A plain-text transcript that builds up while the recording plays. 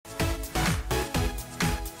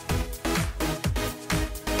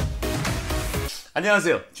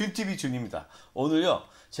안녕하세요, JUNTV 준입니다. 오늘요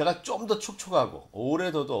제가 좀 더 촉촉하고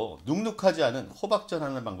오래 둬도 눅눅하지 않은 호박전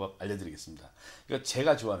하는 방법 알려드리겠습니다. 이거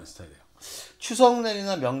제가 좋아하는 스타일이에요.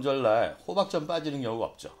 추석날이나 명절날 호박전 빠지는 경우가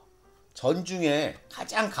없죠. 전 중에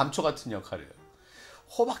가장 감초 같은 역할이에요.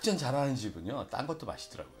 호박전 잘하는 집은요 딴 것도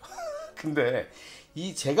맛있더라고요. 근데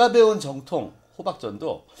이 제가 배운 정통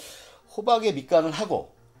호박전도 호박에 밑간을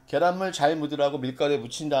하고 계란물 잘 묻으라고 밀가루에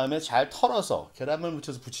묻힌 다음에 잘 털어서 계란물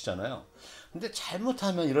묻혀서 부치잖아요. 근데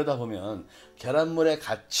잘못하면 이러다 보면 계란물에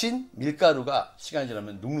갇힌 밀가루가 시간이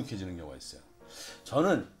지나면 눅눅해지는 경우가 있어요.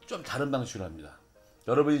 저는 좀 다른 방식으로 합니다.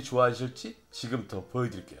 여러분이 좋아하실지 지금부터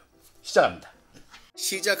보여드릴게요. 시작합니다.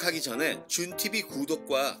 시작하기 전에 준TV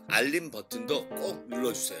구독과 알림 버튼도 꼭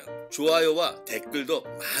눌러주세요. 좋아요와 댓글도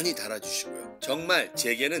많이 달아주시고요. 정말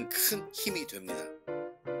제게는 큰 힘이 됩니다.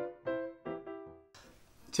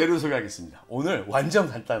 재료 소개하겠습니다. 오늘 완전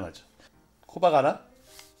간단하죠. 호박 하나,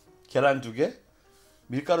 계란 2개,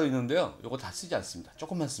 밀가루 있는데요. 요거 다 쓰지 않습니다.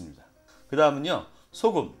 조금만 씁니다. 그 다음은요,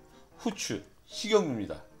 소금, 후추,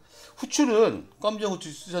 식용유입니다. 후추는 검정 후추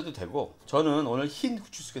쓰셔도 되고 저는 오늘 흰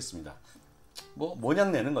후추 쓰겠습니다. 뭐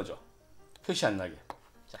모양 내는 거죠. 표시 안 나게.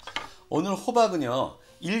 자, 오늘 호박은요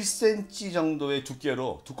 1cm 정도의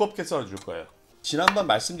두께로 두껍게 썰어 줄 거예요. 지난번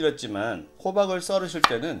말씀드렸지만 호박을 썰으실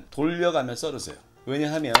때는 돌려가며 썰으세요.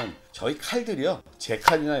 왜냐하면 저희 칼들이요, 제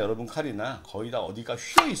칼이나 여러분 칼이나 거의 다 어디가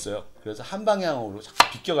휘어 있어요. 그래서 한 방향으로 자꾸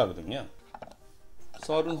비껴가거든요.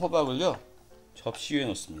 썰은 호박을요 접시 위에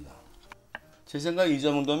놓습니다. 제 생각에 이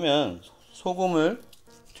정도면 소금을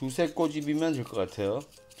 2-3 꼬집이면 될 것 같아요.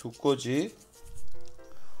 2꼬집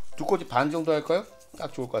반 정도 할까요?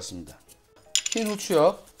 딱 좋을 것 같습니다. 흰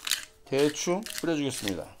후추요 대충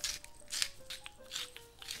뿌려주겠습니다.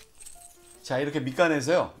 자, 이렇게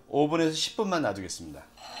밑간해서요 오븐에서 10분만 놔두겠습니다.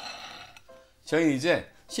 저희는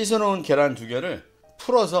이제 씻어놓은 계란 2개를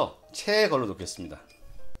풀어서 체에 걸러 놓겠습니다.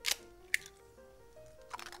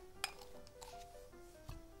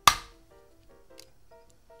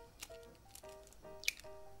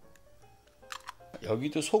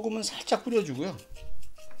 여기도 소금은 살짝 뿌려주고요.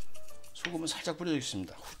 소금은 살짝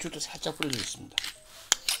뿌려주겠습니다. 후추도 살짝 뿌려주겠습니다.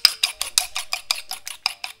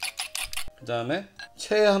 그 다음에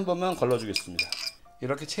체에 한 번만 걸러주겠습니다.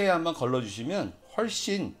 이렇게 체에 한번 걸러주시면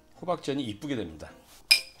훨씬 호박전이 이쁘게 됩니다.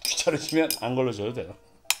 귀찮으시면 안 걸러줘도 돼요.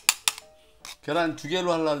 계란 2개로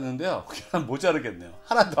하려고 했는데요, 계란 모자르겠네요.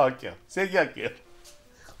 하나 더 할게요. 3개 할게요.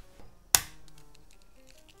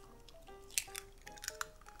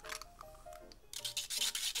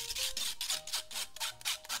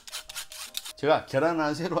 제가 계란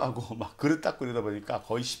하나 새로 하고 막 그릇 닦고 이러다 보니까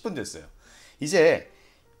거의 10분 됐어요. 이제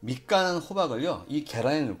밑간한 호박을요 이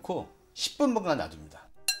계란에 넣고 10분간 놔둡니다.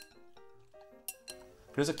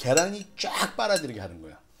 그래서 계란이 쫙 빨아들이게 하는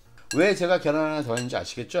거예요. 왜 제가 계란 하나 더 했는지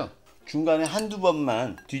아시겠죠? 중간에 한두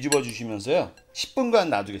번만 뒤집어 주시면서요 10분간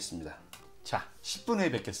놔두겠습니다. 자, 10분 후에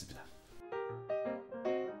뵙겠습니다.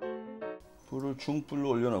 불을 중불로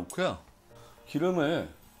올려놓고요,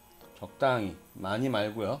 기름을 적당히, 많이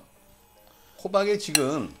말고요. 호박에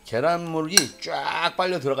지금 계란물이 쫙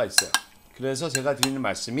빨려 들어가 있어요. 그래서 제가 드리는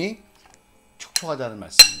말씀이 촉촉하다는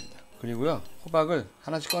말씀입니다. 그리고요, 호박을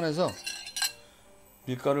하나씩 꺼내서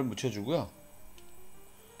밀가루를 묻혀주고요.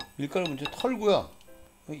 밀가루 먼저 털고요.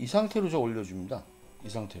 이 상태로 저 올려줍니다. 이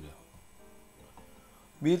상태로요.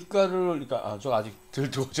 밀가루를, 그러니까 저 아직 덜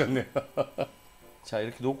두어졌네요. 자,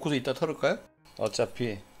 이렇게 놓고서 이따 털을까요?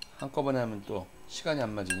 어차피 한꺼번에 하면 또 시간이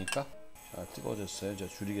안 맞으니까. 자, 뜨거워졌어요. 자,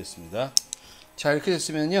 줄이겠습니다. 자, 이렇게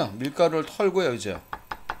됐으면요 밀가루를 털고요. 이제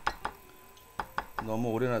너무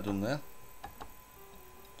오래 놔뒀나요?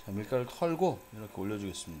 자, 밀가루를 털고 이렇게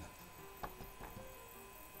올려주겠습니다.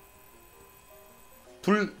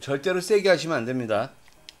 불 절대로 세게 하시면 안 됩니다.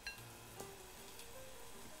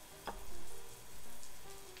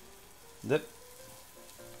 네.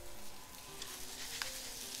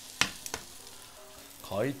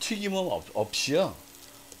 거의 튀김 없이요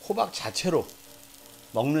호박 자체로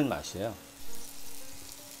먹는 맛이에요.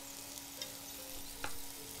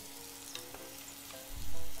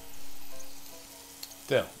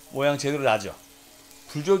 어때요? 모양 제대로 나죠?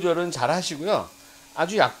 불 조절은 잘 하시고요.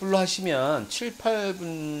 아주 약불로 하시면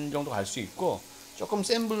 7-8분 정도 갈 수 있고 조금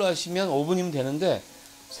센 불로 하시면 5분이면 되는데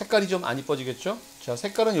색깔이 좀 안 이뻐지겠죠? 자,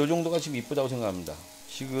 색깔은 이 정도가 지금 이쁘다고 생각합니다.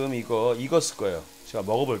 지금 이거 익었을 거예요. 제가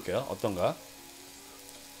먹어볼게요. 어떤가?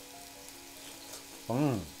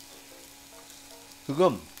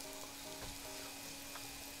 지금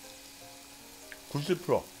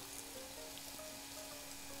 90%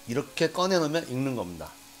 이렇게 꺼내놓으면 익는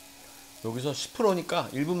겁니다. 여기서 10%니까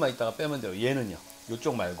 1분만 있다가 빼면 돼요. 얘는요,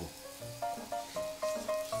 이쪽 말고.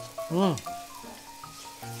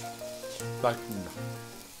 맛있습니다.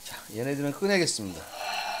 자, 얘네들은 꺼내겠습니다.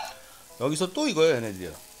 여기서 또 이거예요,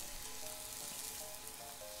 얘네들이요.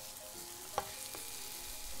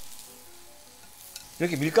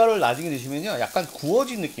 이렇게 밀가루를 나중에 드시면요, 약간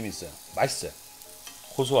구워진 느낌이 있어요. 맛있어요.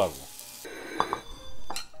 고소하고.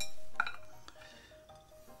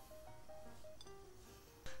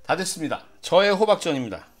 다 됐습니다. 저의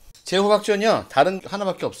호박전입니다. 제 호박전이요, 다른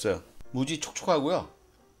하나밖에 없어요. 무지 촉촉하고요.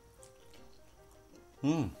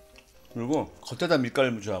 그리고 겉에다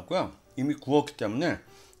밀가루를 묻혀갖고요, 이미 구웠기 때문에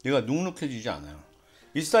얘가 눅눅해지지 않아요.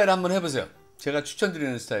 이 스타일 한번 해보세요. 제가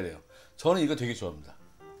추천드리는 스타일이에요. 저는 이거 되게 좋아합니다.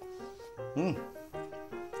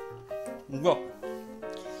 이거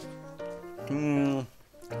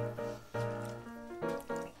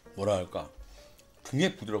뭐라 할까,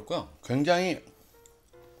 굉장히 부드럽고요, 굉장히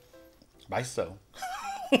맛있어요.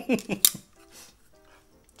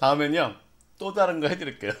 다음엔요 또 다른 거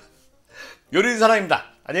해드릴게요. 요리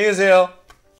사랑입니다. 안녕히 계세요.